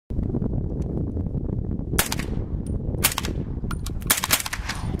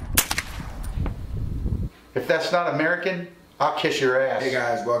If that's not American, I'll kiss your ass. Hey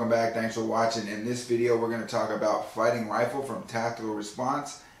guys, welcome back. Thanks for watching. In this video, we're going to talk about fighting rifle from tactical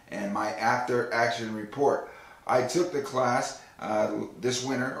response and my after action report. I took the class this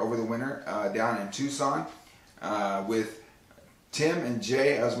winter, over the winter, down in Tucson with Tim and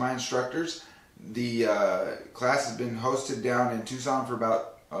Jay as my instructors. The class has been hosted down in Tucson for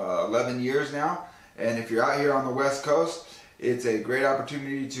about 11 years now. And if you're out here on the West Coast, it's a great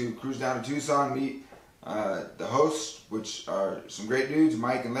opportunity to cruise down to Tucson, meet the hosts, which are some great dudes,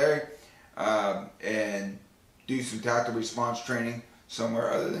 Mike and Larry, and do some tactical response training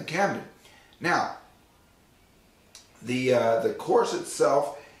somewhere other than Camden. Now, the course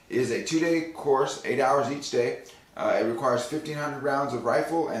itself is a 2-day course, 8 hours each day. It requires 1,500 rounds of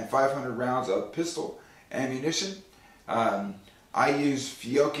rifle and 500 rounds of pistol ammunition. I use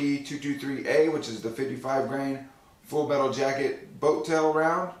Fiocchi 223A, which is the 55 grain full metal jacket boat tail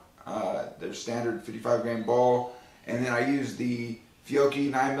round. Their standard 55 grain ball, and then I use the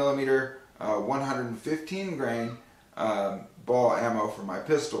Fiocchi 9mm 115 grain ball ammo for my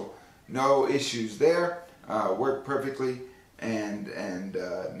pistol. No issues there. Worked perfectly, and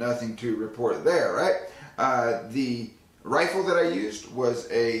nothing to report there, right? The rifle that I used was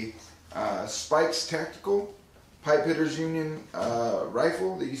a Spikes Tactical Pipe Hitters Union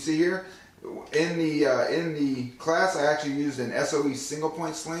rifle that you see here. In the class, I actually used an SOE single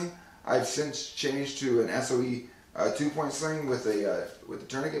point sling. I've since changed to an SOE 2-point sling with a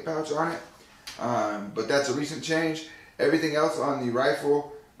tourniquet pouch on it, but that's a recent change. Everything else on the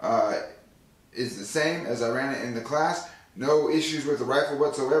rifle is the same as I ran it in the class. No issues with the rifle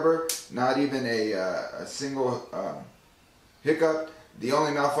whatsoever, not even a single hiccup. The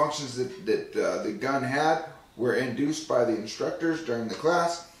only malfunctions that the gun had were induced by the instructors during the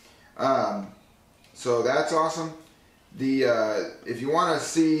class. So that's awesome. If you want to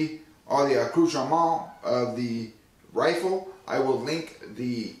see all the accoutrements of the rifle, I will link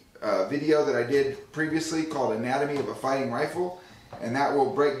the video that I did previously called Anatomy of a Fighting Rifle, and that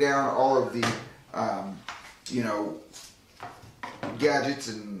will break down all of the you know, gadgets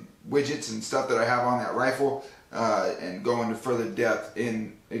and widgets and stuff that I have on that rifle, and go into further depth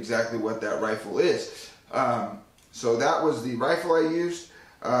in exactly what that rifle is. So that was the rifle I used.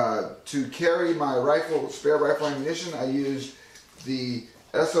 To carry my rifle, spare rifle ammunition, I used the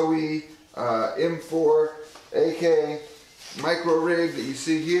SOE M4 AK micro rig that you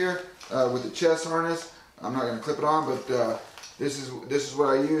see here with the chest harness. I'm not going to clip it on, but this is what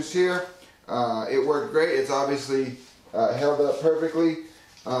I used here. It worked great. It's obviously held up perfectly.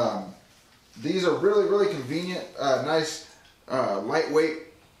 These are really convenient, nice, lightweight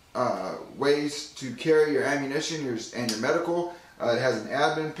ways to carry your ammunition and your medical. It has an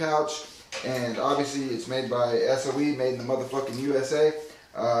admin pouch, and obviously it's made by SOE, made in the motherfucking USA.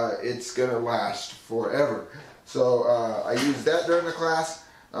 It's gonna last forever. So I used that during the class,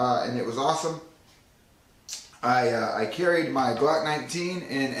 and it was awesome. I carried my Glock 19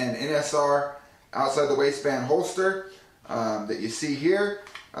 in an NSR outside the waistband holster that you see here.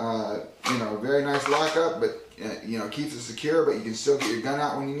 You know, very nice lockup, but you know, keeps it secure, but you can still get your gun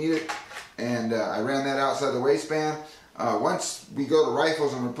out when you need it. And I ran that outside the waistband. Once we go to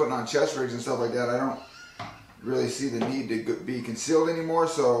rifles and we're putting on chest rigs and stuff like that, I don't really see the need to be concealed anymore,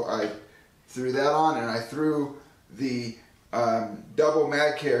 so I threw that on, and I threw the double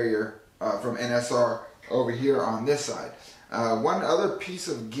mag carrier from NSR over here on this side. One other piece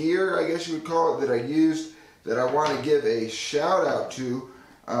of gear, I guess you would call it, that I used that I want to give a shout out to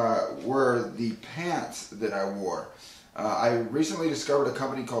were the pants that I wore. I recently discovered a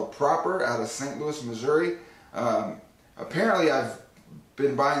company called Proper out of St. Louis, Missouri. Apparently I've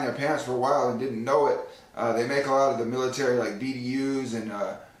been buying their pants for a while and didn't know it. They make a lot of the military, like BDUs and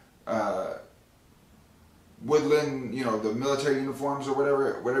Woodland, you know, the military uniforms or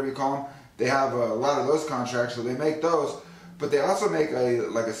whatever you call them. They have a lot of those contracts, so they make those. But they also make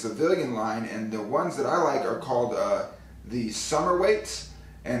a civilian line, and the ones that I like are called the summer weights,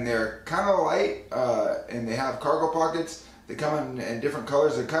 and they're kind of light, and they have cargo pockets. They come in different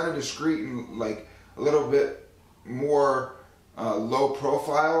colors. They're kind of discreet and like a little bit more low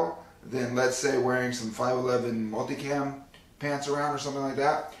profile than, let's say, wearing some 511 multicam pants around or something like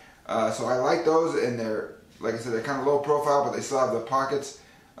that. So I like those, and they're, like I said, they're kind of low profile, but they still have the pockets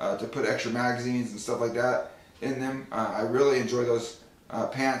to put extra magazines and stuff like that in them. I really enjoy those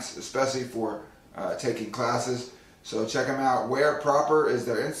pants, especially for taking classes. So check them out. Wear Proper is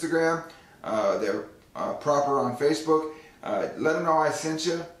their Instagram. They're Proper on Facebook. Let them know I sent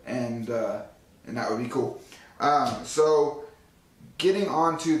you, and that would be cool. So getting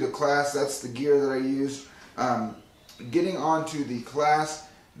on to the class, that's the gear that I use. Getting on to the class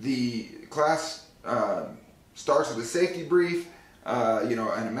starts with a safety brief, and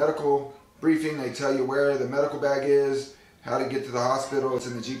a medical briefing. They tell you where the medical bag is, how to get to the hospital. It's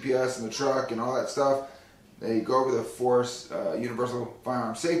in the GPS in the truck and all that stuff. They go over the force universal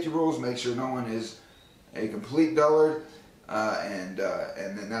firearm safety rules, make sure no one is a complete dullard, and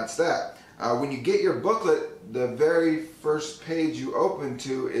then that's that. When you get your booklet, the very first page you open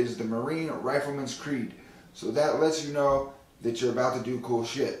to is the Marine Rifleman's Creed. So that lets you know that you're about to do cool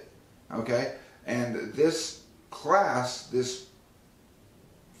shit. Okay? And this class, this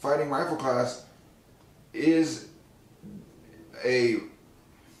fighting rifle class, is I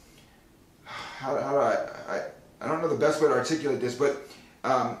don't know the best way to articulate this, but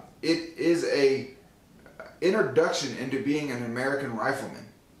it is a introduction into being an American rifleman.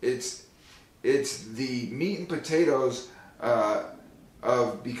 It's the meat and potatoes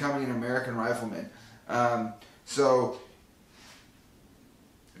of becoming an American rifleman. So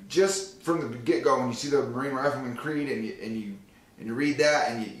just from the get-go, when you see the Marine Rifleman Creed and you read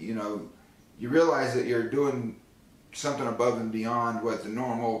that, and you realize that you're doing something above and beyond what the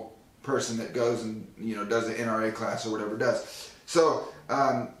normal person that goes and does an NRA class or whatever does. So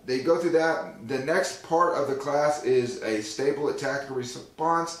they go through that. The next part of the class is a staple at tactical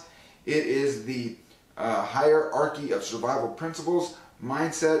response. It is the hierarchy of survival principles,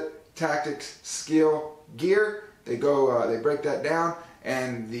 mindset, tactics, skill, gear. They break that down,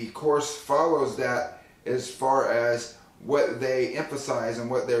 and the course follows that as far as what they emphasize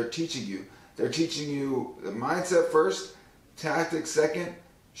and what they're teaching you. They're teaching you the mindset first, tactics second,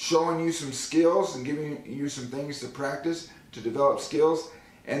 showing you some skills and giving you some things to practice to develop skills,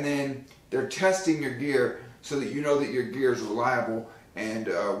 and then they're testing your gear so that you know that your gear is reliable and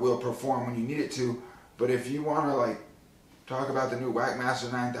will perform when you need it to. But if you want to talk about the new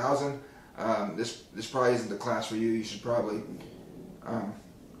Whackmaster 9000, this probably isn't the class for you. You should probably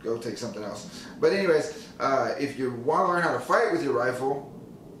go take something else. But anyways, if you want to learn how to fight with your rifle,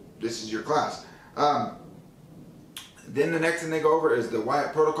 this is your class. Then the next thing they go over is the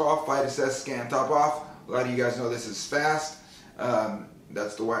Wyatt Protocol, fight, assess, scan, top off. A lot of you guys know this is FAST.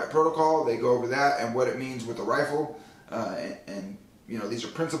 That's the Wyatt Protocol. They go over that and what it means with the rifle. And these are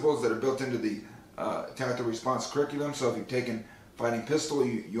principles that are built into the tactical response curriculum. So if you've taken fighting pistol,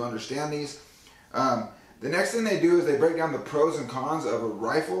 you understand these. The next thing they do is they break down the pros and cons of a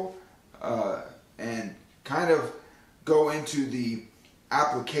rifle and kind of go into the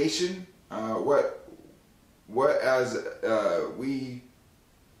application. What as we,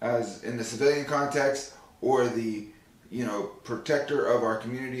 as in the civilian context or the protector of our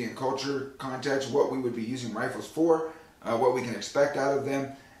community and culture context, what we would be using rifles for, what we can expect out of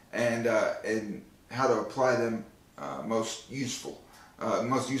them, and how to apply them most usefully,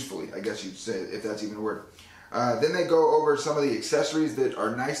 I guess you'd say, if that's even a word. Then they go over some of the accessories that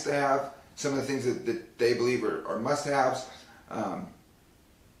are nice to have, some of the things that they believe are must-haves.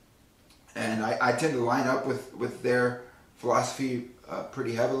 And I tend to line up with their philosophy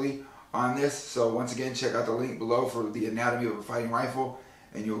pretty heavily on this. So once again, check out the link below for the anatomy of a fighting rifle,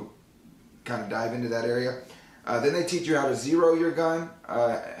 and you'll kind of dive into that area. Then they teach you how to zero your gun,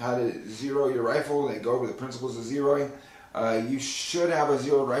 how to zero your rifle. They go over the principles of zeroing. You should have a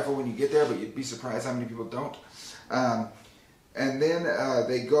zeroed rifle when you get there, but you'd be surprised how many people don't. And then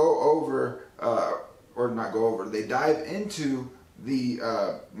they go over, or not go over, they dive into the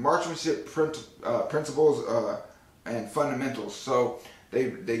marksmanship principles and fundamentals. So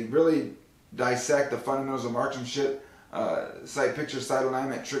they really dissect the fundamentals of marksmanship, sight picture, sight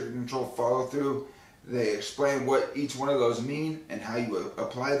alignment, trigger control, follow through. They explain what each one of those mean and how you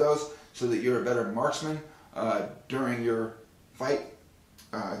apply those so that you're a better marksman during your fight.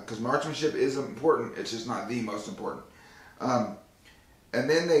 Because marksmanship is important, it's just not the most important. And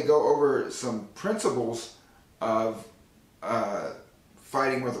then they go over some principles of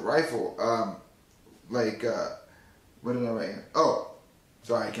fighting with a rifle. What did I write here? Oh,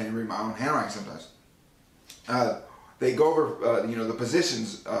 sorry, I can't even read my own handwriting sometimes. They go over the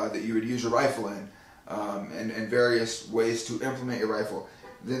positions that you would use your rifle in, and various ways to implement your rifle.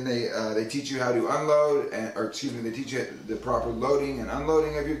 Then they teach you how to unload, they teach you the proper loading and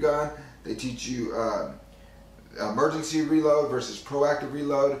unloading of your gun. They teach you emergency reload versus proactive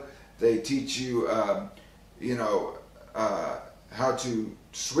reload. They teach you, how to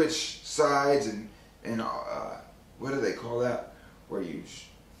switch sides and what do they call that? Where you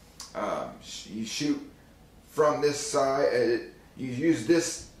shoot from this side. You use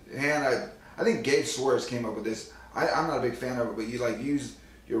this hand. I think Gabe Suarez came up with this. I'm not a big fan of it, but you use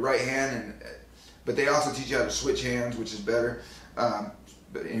your right hand, but they also teach you how to switch hands, which is better.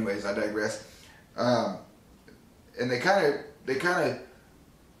 But anyways, I digress. And they kind of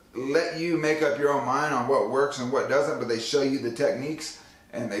let you make up your own mind on what works and what doesn't, but they show you the techniques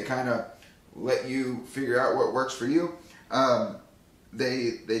and they kind of let you figure out what works for you.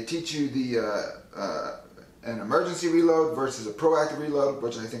 They teach you an emergency reload versus a proactive reload,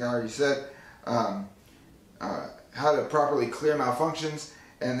 which I think I already said. How to properly clear malfunctions,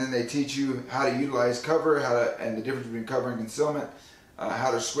 and then they teach you how to utilize cover, and the difference between cover and concealment,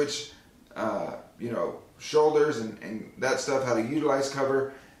 how to switch, shoulders and that stuff, how to utilize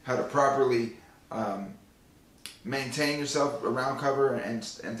cover, how to properly maintain yourself around cover and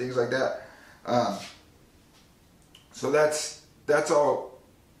things like that. So that's all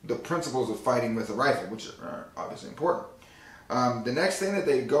the principles of fighting with a rifle, which are obviously important. The next thing that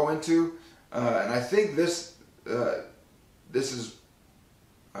they go into, and I think this is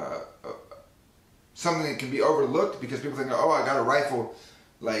something that can be overlooked because people think, oh, I got a rifle,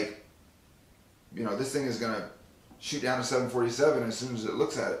 like, this thing is going to shoot down a 747 as soon as it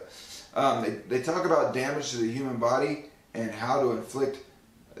looks at it. They talk about damage to the human body and how to inflict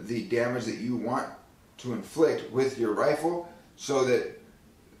the damage that you want to inflict with your rifle, so that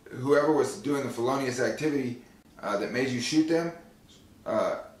whoever was doing the felonious activity that made you shoot them,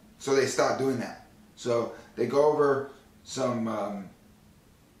 so they stop doing that. So they go over some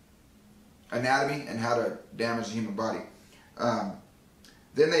anatomy and how to damage the human body.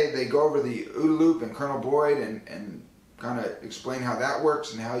 Then they go over the OODA loop and Colonel Boyd and kind of explain how that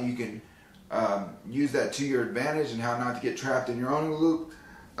works and how you can use that to your advantage and how not to get trapped in your own OODA loop.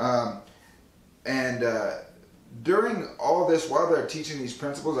 During all this, while they're teaching these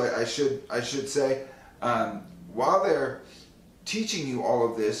principles, I should say, while they're teaching you all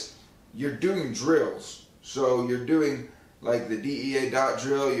of this, you're doing drills. So you're doing like the DEA dot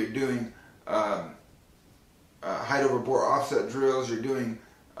drill, you're doing height over bore offset drills, you're doing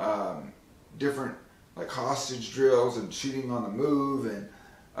different like hostage drills and shooting on the move, and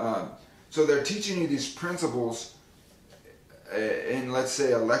so they're teaching you these principles in, let's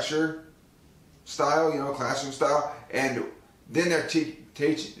say, a lecture style, classroom style, and then they're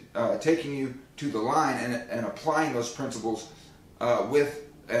taking you to the line and applying those principles with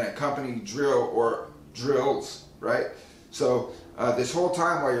an accompanied drill or drills, right? So this whole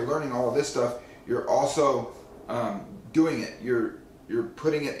time while you're learning all of this stuff, you're also doing it. You're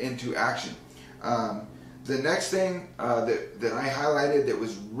putting it into action. The next thing that I highlighted that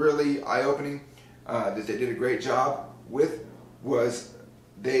was really eye-opening, that they did a great job with, was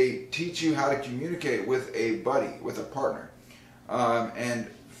they teach you how to communicate with a buddy, with a partner. And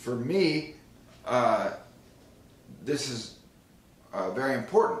for me, this is very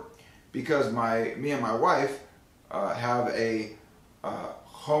important because me and my wife have a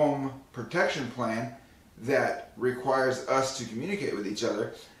home protection plan that requires us to communicate with each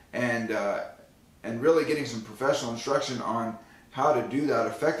other, and really getting some professional instruction on how to do that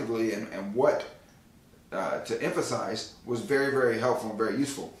effectively and what to emphasize was very, very helpful and very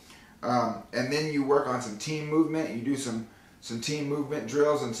useful. And then you work on some team movement. You do some team movement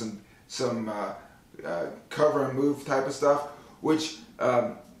drills and some cover and move type of stuff, which,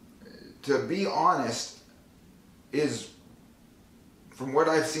 to be honest, is, from what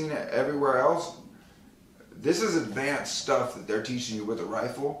I've seen everywhere else, this is advanced stuff that they're teaching you with a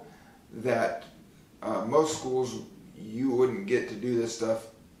rifle that most schools, you wouldn't get to do this stuff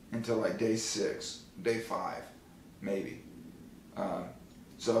until like day 6, day 5, maybe.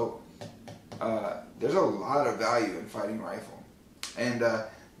 So there's a lot of value in fighting rifle. And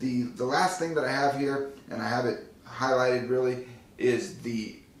the last thing that I have here, and I have it highlighted really, is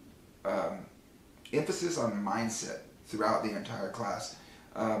the emphasis on mindset throughout the entire class.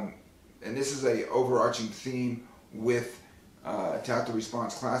 And this is a overarching theme with tactical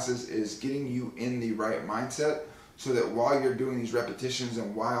response classes, is getting you in the right mindset so that while you're doing these repetitions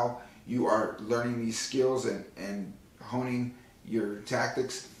and while you are learning these skills and honing your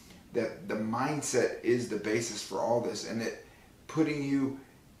tactics, that the mindset is the basis for all this, and that putting you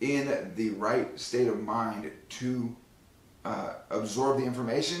in the right state of mind to absorb the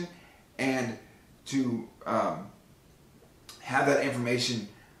information and to have that information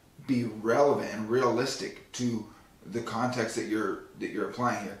be relevant and realistic to the context that you're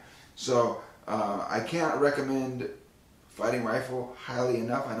applying here. So I can't recommend fighting rifle highly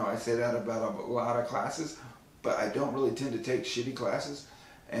enough. I know I say that about a lot of classes, but I don't really tend to take shitty classes.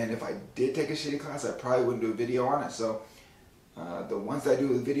 And if I did take a shitty class, I probably wouldn't do a video on it. So the ones that I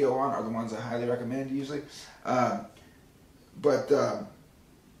do a video on are the ones I highly recommend usually.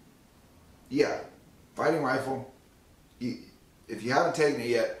 Yeah, fighting rifle, if you haven't taken it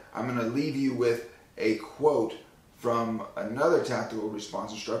yet, I'm going to leave you with a quote from another tactical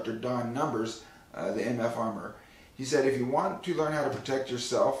response instructor, Don Numbers, the MF Armorer. He said, if you want to learn how to protect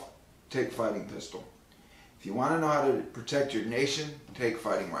yourself, take fighting pistol. If you want to know how to protect your nation, take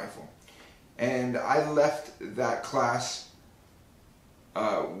fighting rifle. And I left that class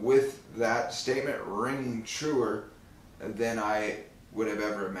with that statement ringing truer than I would have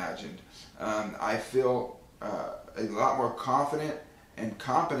ever imagined. I feel a lot more confident and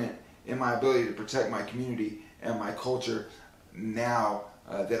competent in my ability to protect my community and my culture now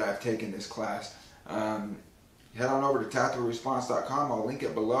that I've taken this class. Head on over to tacticalresponse.com. I'll link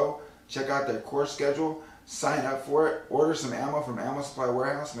it below. Check out their course schedule. Sign up for it. Order some ammo from Ammo Supply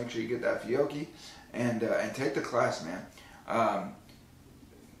Warehouse. Make sure you get that Fiocchi, and take the class, man.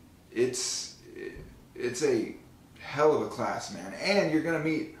 It's a hell of a class, man, and you're gonna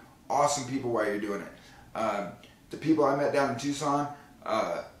meet awesome people while you're doing it. The people I met down in Tucson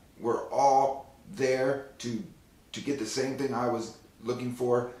were all there to get the same thing I was looking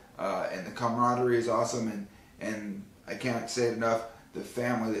for, and the camaraderie is awesome, and I can't say it enough. The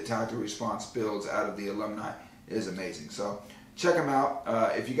family that Tactical Response builds out of the alumni is amazing. So check them out.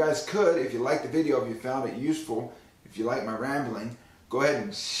 If you guys could, if you liked the video, if you found it useful, if you like my rambling, go ahead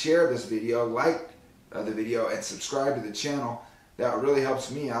and share this video, like the video, and subscribe to the channel. That really helps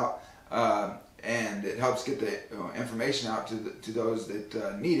me out, and it helps get the information out to those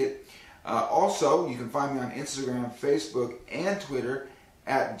that need it. Also, you can find me on Instagram, Facebook, and Twitter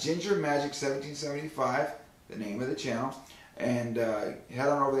at GingerMagic1775, the name of the channel. And head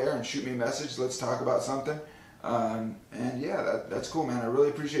on over there and shoot me a message. Let's talk about something. And yeah, that's cool, man. I really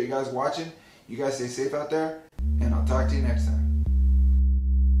appreciate you guys watching. You guys stay safe out there, and I'll talk to you next time.